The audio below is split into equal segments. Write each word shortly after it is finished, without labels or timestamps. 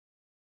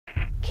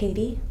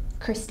Katie,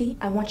 Christy,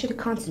 I want you to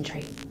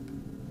concentrate.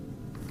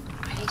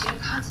 I need you to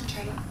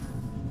concentrate.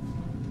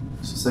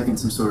 She's like in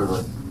some sort of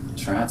like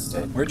trance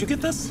state. Where'd you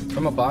get this?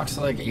 From a box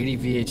of like 80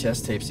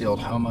 VHS tapes the old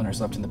homeowners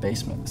left in the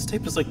basement. This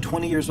tape is like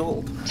 20 years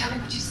old. Tell me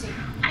what you see.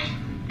 I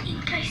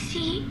think I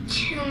see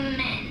two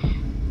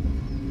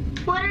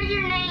men. What are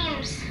your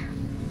names?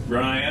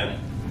 Ryan.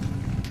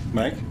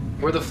 Mike.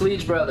 We're the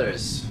Fleege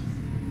brothers.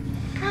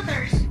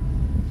 Brothers.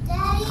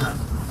 Daddy, I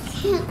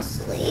can't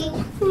sleep.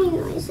 Any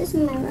noises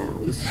in my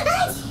room.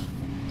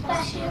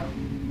 Bless you.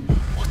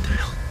 What the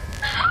hell?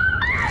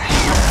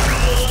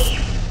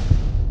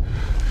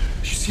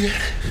 Did you see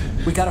that?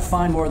 We gotta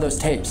find more of those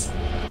tapes.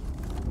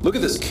 Look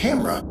at this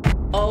camera.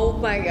 Oh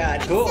my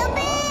God. Cool.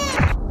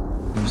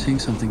 I'm seeing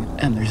something,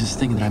 and there's this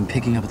thing that I'm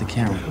picking up with the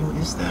camera. What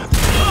is that?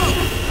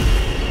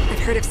 I've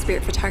heard of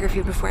spirit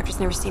photography before, I've just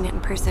never seen it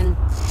in person.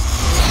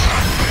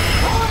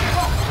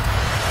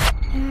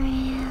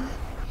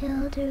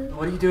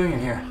 What are you doing in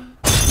here?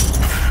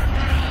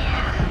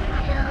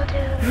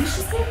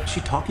 Is she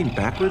talking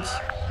backwards?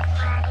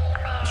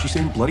 Is she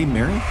saying Bloody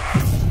Mary?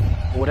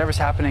 Whatever's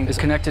happening is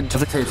connected to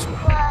the tapes.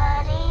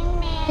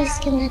 He's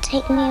gonna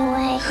take me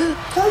away.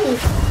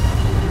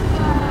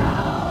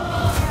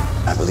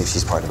 I believe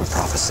she's part of a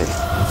prophecy.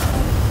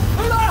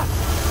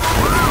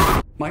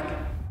 Mike,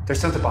 there's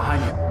something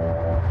behind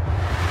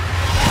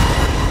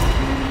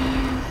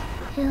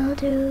you. He'll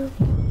do.